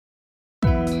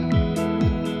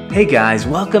Hey guys,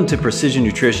 welcome to Precision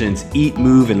Nutrition's Eat,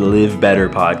 Move, and Live Better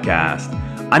podcast.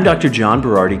 I'm Dr. John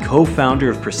Berardi, co-founder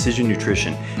of Precision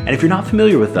Nutrition, and if you're not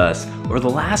familiar with us, over the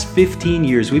last 15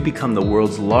 years, we've become the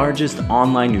world's largest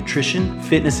online nutrition,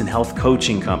 fitness, and health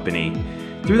coaching company.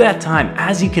 Through that time,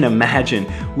 as you can imagine,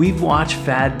 we've watched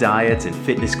fad diets and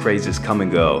fitness crazes come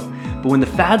and go. But when the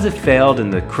fads have failed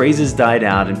and the crazes died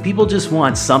out and people just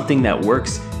want something that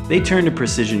works, they turn to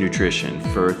Precision Nutrition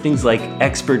for things like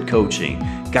expert coaching,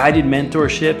 guided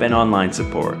mentorship, and online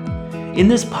support. In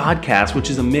this podcast, which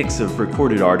is a mix of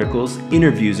recorded articles,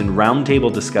 interviews, and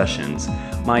roundtable discussions,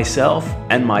 myself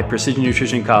and my Precision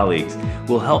Nutrition colleagues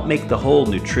will help make the whole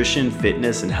nutrition,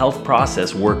 fitness, and health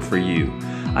process work for you.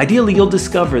 Ideally, you'll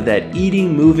discover that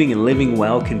eating, moving, and living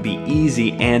well can be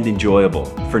easy and enjoyable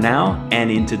for now and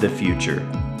into the future.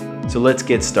 So let's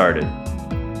get started.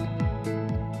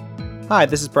 Hi,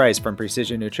 this is Bryce from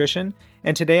Precision Nutrition,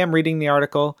 and today I'm reading the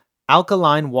article,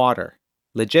 Alkaline Water,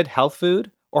 Legit Health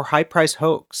Food or High Price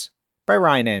Hoax by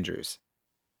Ryan Andrews.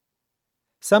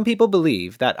 Some people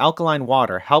believe that alkaline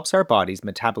water helps our bodies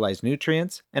metabolize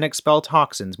nutrients and expel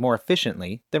toxins more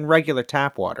efficiently than regular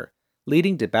tap water,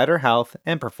 leading to better health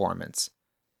and performance.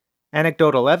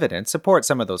 Anecdotal evidence supports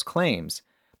some of those claims,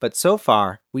 but so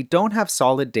far we don't have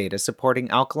solid data supporting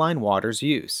alkaline water's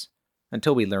use.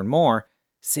 Until we learn more,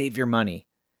 save your money.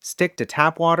 Stick to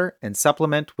tap water and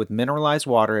supplement with mineralized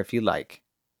water if you like.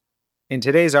 In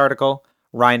today's article,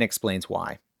 Ryan explains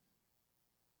why.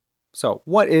 So,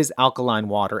 what is alkaline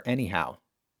water anyhow?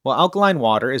 Well, alkaline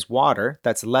water is water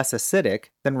that's less acidic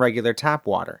than regular tap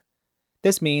water.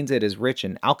 This means it is rich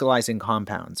in alkalizing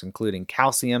compounds, including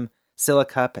calcium,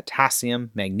 silica,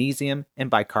 potassium, magnesium, and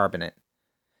bicarbonate.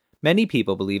 Many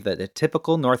people believe that the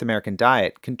typical North American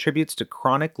diet contributes to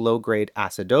chronic low-grade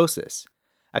acidosis,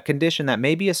 a condition that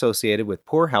may be associated with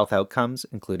poor health outcomes,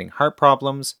 including heart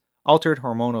problems, altered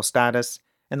hormonal status,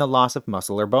 and the loss of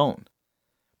muscle or bone.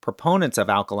 Proponents of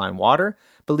alkaline water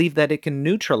believe that it can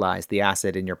neutralize the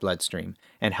acid in your bloodstream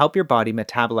and help your body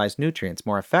metabolize nutrients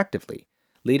more effectively,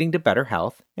 leading to better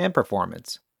health and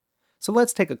performance. So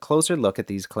let's take a closer look at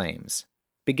these claims,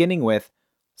 beginning with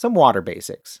some water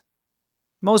basics.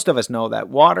 Most of us know that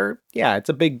water, it's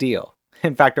a big deal.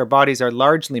 In fact, our bodies are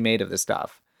largely made of this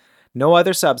stuff. No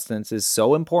other substance is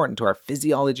so important to our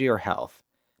physiology or health.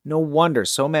 No wonder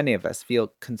so many of us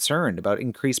feel concerned about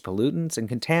increased pollutants and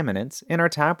contaminants in our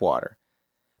tap water.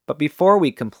 But before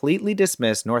we completely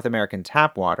dismiss North American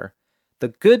tap water, the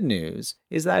good news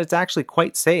is that it's actually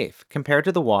quite safe compared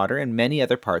to the water in many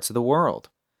other parts of the world.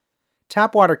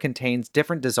 Tap water contains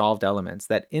different dissolved elements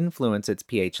that influence its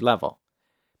pH level.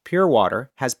 Pure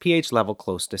water has pH level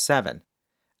close to 7.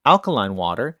 Alkaline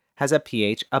water has a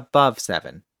pH above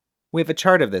 7. We have a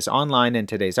chart of this online in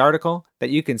today's article that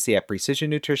you can see at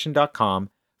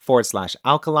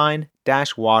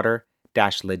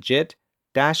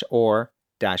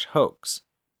precisionnutrition.com/alkaline-water-legit-or-hoax.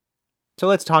 So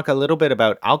let's talk a little bit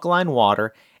about alkaline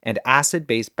water and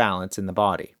acid-base balance in the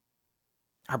body.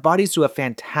 Our bodies do a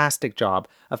fantastic job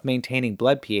of maintaining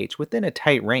blood pH within a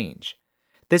tight range.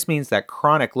 This means that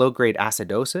chronic low-grade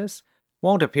acidosis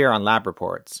won't appear on lab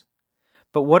reports.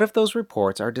 But what if those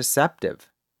reports are deceptive?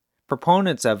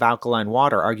 Proponents of alkaline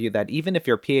water argue that even if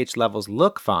your pH levels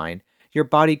look fine, your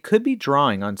body could be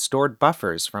drawing on stored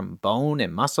buffers from bone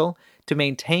and muscle to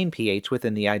maintain pH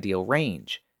within the ideal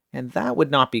range, and that would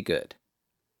not be good.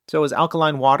 So is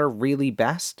alkaline water really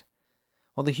best?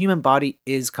 Well, the human body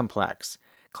is complex.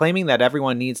 Claiming that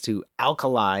everyone needs to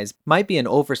alkalize might be an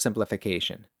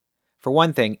oversimplification. For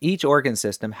one thing, each organ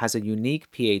system has a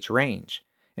unique pH range,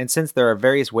 and since there are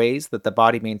various ways that the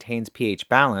body maintains pH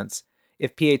balance,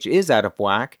 if pH is out of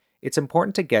whack, it's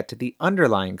important to get to the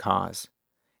underlying cause.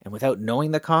 And without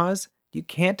knowing the cause, you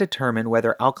can't determine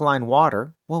whether alkaline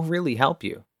water will really help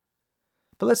you.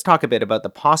 But let's talk a bit about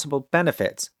the possible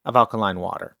benefits of alkaline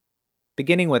water,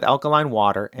 beginning with alkaline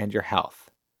water and your health.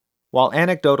 While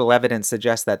anecdotal evidence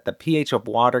suggests that the pH of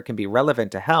water can be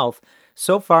relevant to health,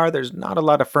 so far there's not a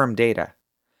lot of firm data.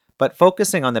 But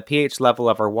focusing on the pH level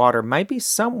of our water might be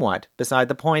somewhat beside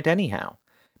the point anyhow.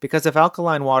 Because if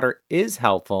alkaline water is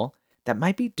helpful, that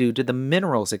might be due to the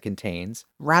minerals it contains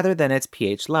rather than its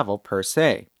pH level per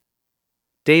se.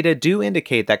 Data do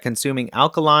indicate that consuming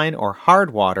alkaline or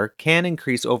hard water can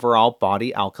increase overall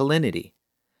body alkalinity.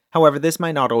 However, this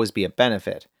might not always be a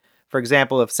benefit. For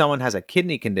example, if someone has a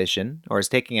kidney condition or is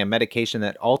taking a medication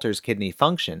that alters kidney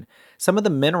function, some of the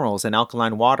minerals in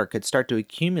alkaline water could start to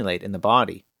accumulate in the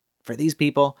body. For these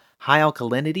people, high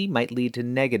alkalinity might lead to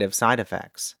negative side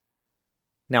effects.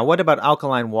 Now, what about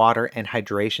alkaline water and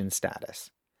hydration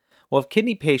status? Well, if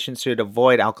kidney patients should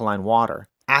avoid alkaline water,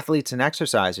 athletes and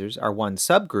exercisers are one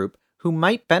subgroup who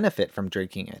might benefit from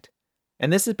drinking it.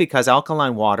 And this is because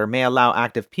alkaline water may allow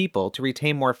active people to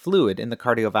retain more fluid in the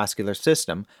cardiovascular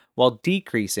system while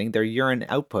decreasing their urine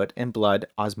output and blood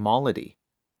osmolality.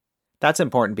 That's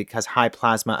important because high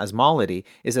plasma osmolality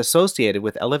is associated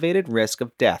with elevated risk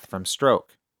of death from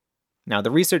stroke. Now,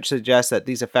 the research suggests that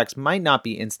these effects might not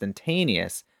be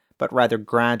instantaneous, but rather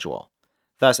gradual.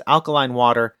 Thus, alkaline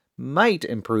water might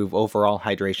improve overall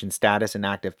hydration status in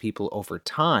active people over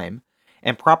time,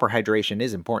 and proper hydration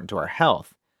is important to our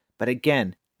health. But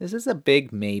again, this is a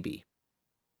big maybe.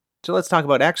 So let's talk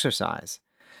about exercise.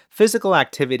 Physical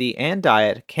activity and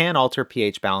diet can alter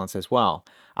pH balance as well.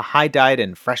 A high diet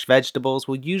in fresh vegetables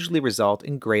will usually result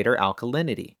in greater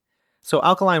alkalinity. So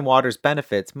alkaline water's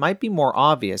benefits might be more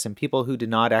obvious in people who do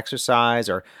not exercise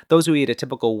or those who eat a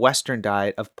typical Western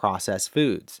diet of processed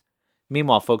foods.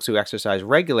 Meanwhile, folks who exercise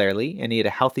regularly and eat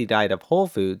a healthy diet of whole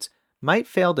foods might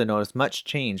fail to notice much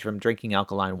change from drinking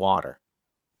alkaline water.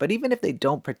 But even if they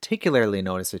don't particularly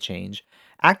notice a change,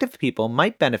 active people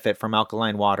might benefit from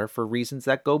alkaline water for reasons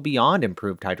that go beyond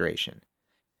improved hydration.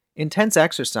 Intense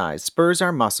exercise spurs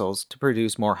our muscles to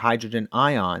produce more hydrogen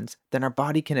ions than our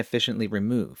body can efficiently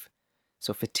remove,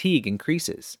 so fatigue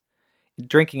increases.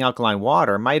 Drinking alkaline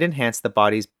water might enhance the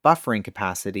body's buffering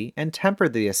capacity and temper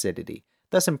the acidity,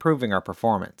 thus improving our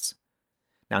performance.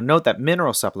 Now note that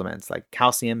mineral supplements like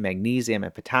calcium, magnesium,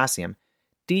 and potassium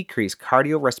decrease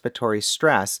cardiorespiratory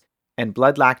stress and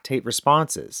blood lactate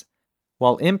responses,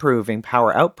 while improving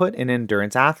power output in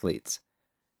endurance athletes.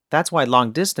 That's why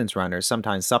long-distance runners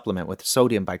sometimes supplement with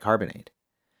sodium bicarbonate.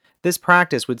 This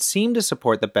practice would seem to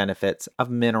support the benefits of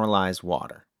mineralized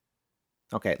water.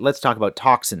 Okay, let's talk about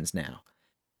toxins now.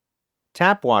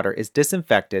 Tap water is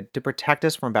disinfected to protect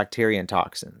us from bacteria and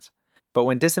toxins. But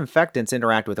when disinfectants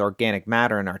interact with organic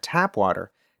matter in our tap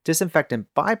water, disinfectant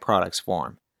byproducts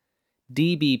form.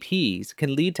 DBPs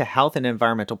can lead to health and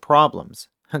environmental problems,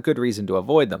 a good reason to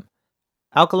avoid them.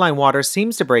 Alkaline water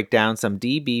seems to break down some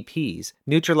DBPs,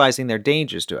 neutralizing their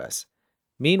dangers to us.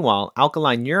 Meanwhile,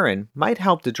 alkaline urine might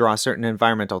help to draw certain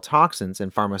environmental toxins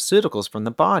and pharmaceuticals from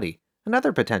the body,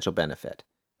 another potential benefit.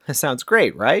 Sounds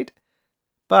great, right?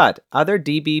 But other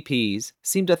DBPs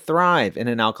seem to thrive in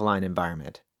an alkaline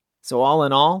environment. So all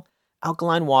in all,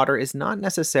 alkaline water is not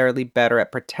necessarily better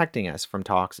at protecting us from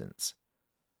toxins.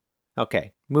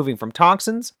 Okay, moving from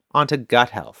toxins onto gut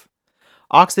health.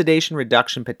 Oxidation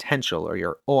reduction potential, or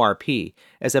your ORP,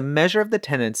 is a measure of the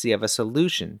tendency of a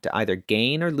solution to either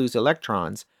gain or lose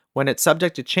electrons when it's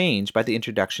subject to change by the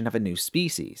introduction of a new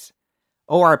species.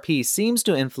 ORP seems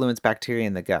to influence bacteria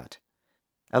in the gut.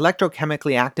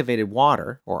 Electrochemically activated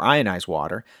water, or ionized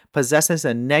water, possesses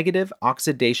a negative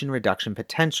oxidation reduction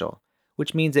potential,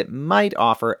 which means it might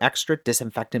offer extra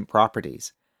disinfectant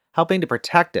properties, helping to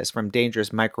protect us from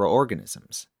dangerous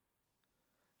microorganisms.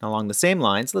 Along the same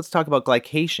lines, let's talk about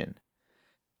glycation.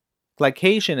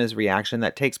 Glycation is a reaction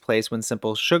that takes place when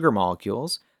simple sugar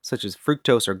molecules, such as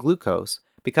fructose or glucose,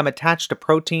 become attached to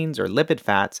proteins or lipid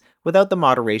fats without the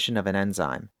moderation of an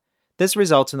enzyme. This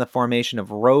results in the formation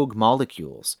of rogue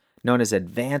molecules, known as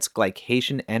advanced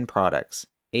glycation end products,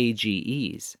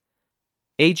 AGEs.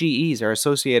 AGEs are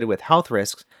associated with health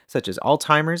risks such as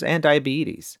Alzheimer's and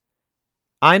diabetes.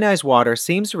 Ionized water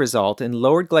seems to result in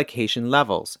lowered glycation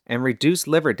levels and reduced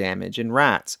liver damage in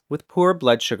rats with poor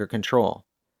blood sugar control.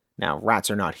 Now,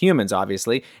 rats are not humans,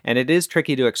 obviously, and it is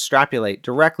tricky to extrapolate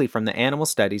directly from the animal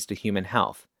studies to human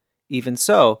health. Even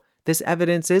so, this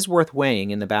evidence is worth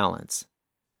weighing in the balance.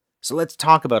 So let's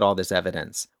talk about all this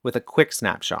evidence with a quick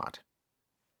snapshot.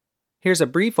 Here's a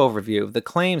brief overview of the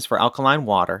claims for alkaline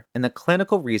water and the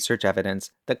clinical research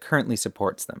evidence that currently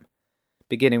supports them.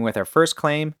 Beginning with our first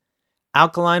claim,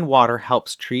 alkaline water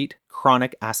helps treat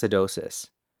chronic acidosis.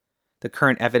 The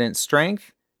current evidence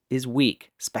strength is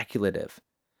weak, speculative.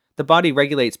 The body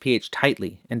regulates pH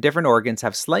tightly, and different organs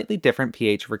have slightly different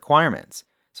pH requirements,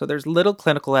 so there's little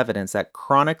clinical evidence that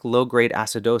chronic low-grade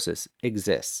acidosis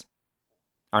exists.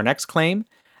 Our next claim,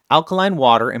 alkaline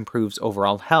water improves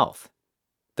overall health.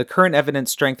 The current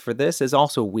evidence strength for this is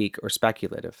also weak or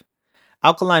speculative.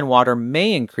 Alkaline water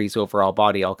may increase overall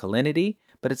body alkalinity,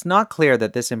 but it's not clear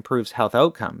that this improves health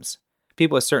outcomes.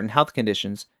 People with certain health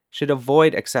conditions should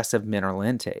avoid excessive mineral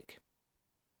intake.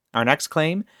 Our next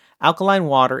claim, alkaline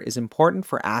water is important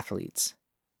for athletes.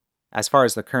 As far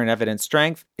as the current evidence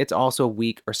strength, it's also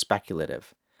weak or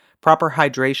speculative. Proper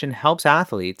hydration helps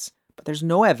athletes, but there's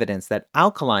no evidence that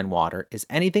alkaline water is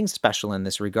anything special in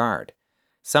this regard.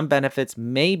 Some benefits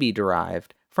may be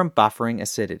derived from buffering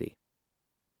acidity.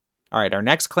 All right, our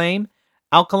next claim,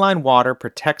 alkaline water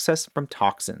protects us from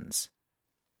toxins.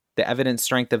 The evidence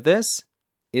strength of this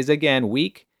is again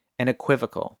weak and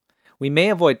equivocal. We may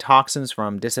avoid toxins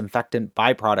from disinfectant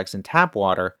byproducts in tap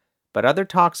water, but other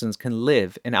toxins can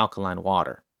live in alkaline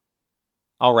water.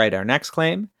 All right, our next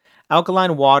claim.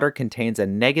 Alkaline water contains a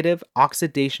negative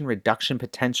oxidation reduction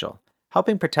potential,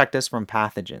 helping protect us from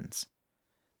pathogens.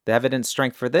 The evidence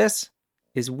strength for this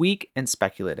is weak and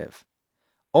speculative.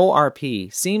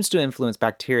 ORP seems to influence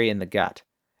bacteria in the gut.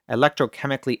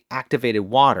 Electrochemically activated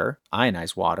water,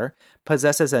 ionized water,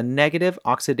 possesses a negative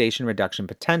oxidation reduction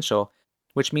potential,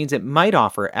 which means it might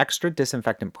offer extra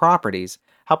disinfectant properties,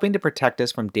 helping to protect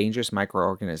us from dangerous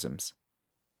microorganisms.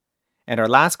 And our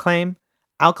last claim,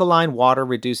 alkaline water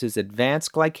reduces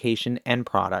advanced glycation end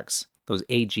products, those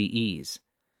AGEs.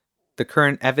 The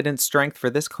current evidence strength for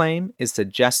this claim is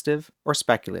suggestive or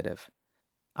speculative.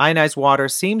 Ionized water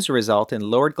seems to result in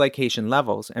lowered glycation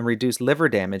levels and reduced liver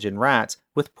damage in rats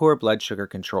with poor blood sugar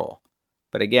control.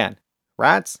 But again,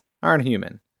 rats aren't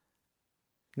human.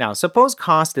 Now, suppose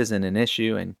cost isn't an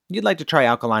issue and you'd like to try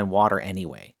alkaline water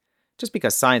anyway. Just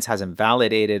because science hasn't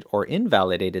validated or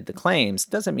invalidated the claims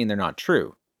doesn't mean they're not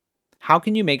true. How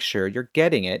can you make sure you're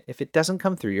getting it if it doesn't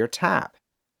come through your tap?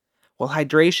 Well,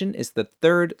 hydration is the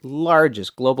third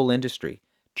largest global industry,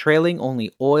 trailing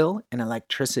only oil and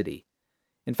electricity.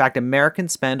 In fact,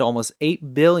 Americans spend almost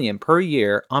 $8 billion per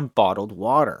year on bottled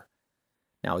water.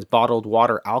 Now, is bottled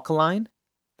water alkaline?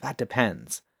 That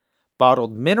depends.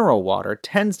 Bottled mineral water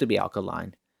tends to be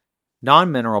alkaline.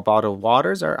 Non-mineral bottled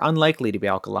waters are unlikely to be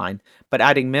alkaline, but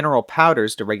adding mineral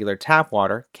powders to regular tap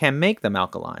water can make them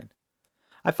alkaline.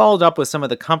 I followed up with some of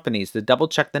the companies to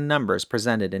double-check the numbers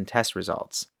presented in test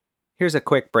results. Here's a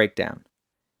quick breakdown.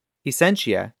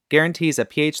 Essentia guarantees a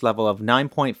pH level of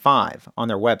 9.5 on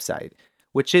their website,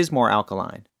 which is more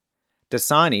alkaline.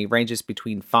 Dasani ranges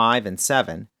between 5 and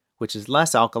 7, which is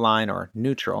less alkaline or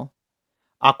neutral.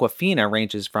 Aquafina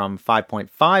ranges from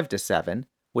 5.5 to 7,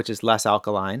 which is less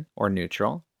alkaline or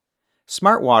neutral.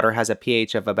 Smart Water has a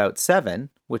pH of about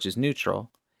 7, which is neutral.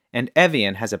 And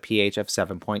Evian has a pH of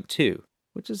 7.2,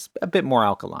 which is a bit more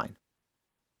alkaline.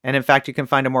 And in fact, you can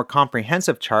find a more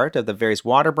comprehensive chart of the various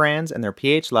water brands and their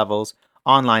pH levels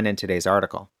online in today's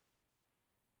article.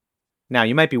 Now,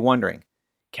 you might be wondering,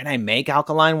 can I make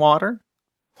alkaline water?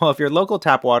 Well, if your local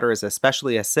tap water is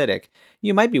especially acidic,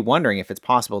 you might be wondering if it's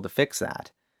possible to fix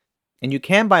that. And you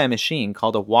can buy a machine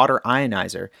called a water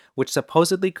ionizer, which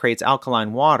supposedly creates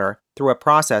alkaline water through a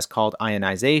process called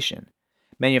ionization.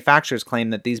 Manufacturers claim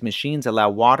that these machines allow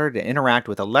water to interact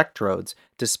with electrodes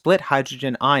to split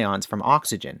hydrogen ions from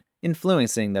oxygen,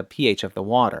 influencing the pH of the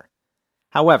water.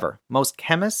 However, most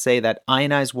chemists say that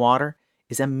ionized water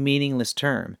is a meaningless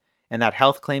term, and that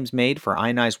health claims made for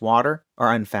ionized water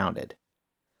are unfounded.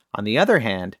 On the other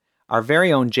hand, our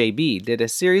very own JB did a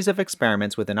series of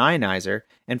experiments with an ionizer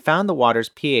and found the water's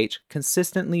pH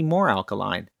consistently more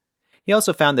alkaline. He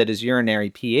also found that his urinary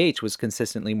pH was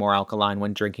consistently more alkaline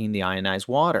when drinking the ionized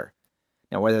water.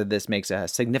 Now, whether this makes a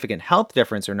significant health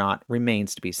difference or not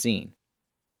remains to be seen.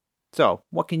 So,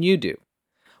 what can you do?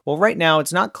 Well, right now,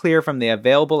 it's not clear from the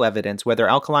available evidence whether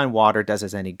alkaline water does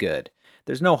us any good.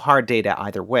 There's no hard data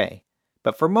either way.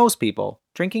 But for most people,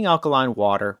 drinking alkaline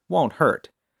water won't hurt.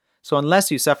 So unless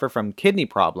you suffer from kidney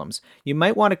problems, you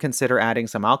might want to consider adding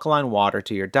some alkaline water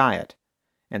to your diet.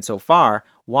 And so far,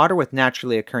 water with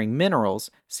naturally occurring minerals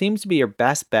seems to be your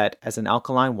best bet as an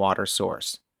alkaline water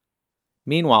source.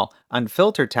 Meanwhile,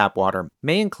 unfiltered tap water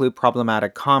may include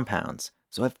problematic compounds,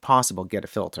 so if possible, get a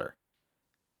filter.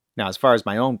 Now, as far as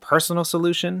my own personal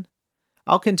solution,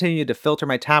 I'll continue to filter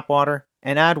my tap water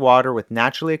and add water with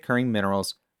naturally occurring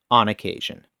minerals on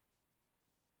occasion.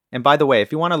 And by the way,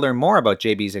 if you want to learn more about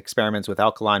JB's experiments with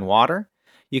alkaline water,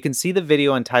 you can see the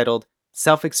video entitled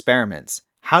Self-Experiments,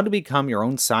 How to Become Your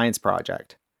Own Science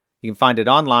Project. You can find it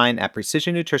online at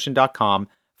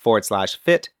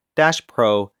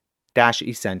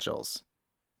precisionnutrition.com/fit-pro-essentials.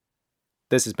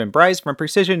 This has been Bryce from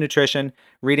Precision Nutrition,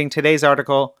 reading today's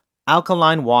article,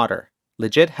 Alkaline Water,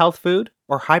 Legit Health Food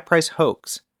or High Price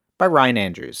Hoax, by Ryan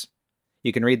Andrews.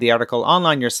 You can read the article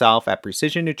online yourself at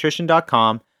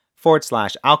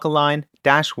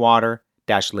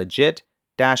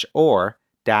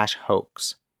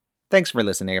precisionnutrition.com/alkaline-water-legit-or-hoax. Thanks for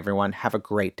listening, everyone. Have a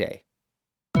great day.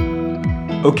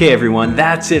 Okay, everyone,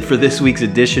 that's it for this week's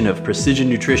edition of Precision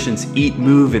Nutrition's Eat,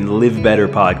 Move, and Live Better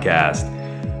podcast.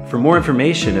 For more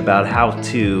information about how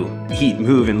to eat,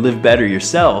 move, and live better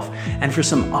yourself, and for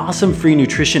some awesome free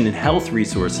nutrition and health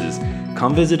resources,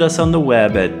 come visit us on the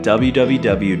web at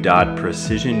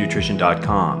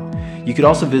www.precisionnutrition.com. You could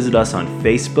also visit us on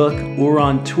Facebook or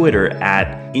on Twitter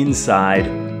at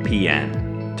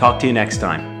InsidePN. Talk to you next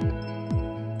time.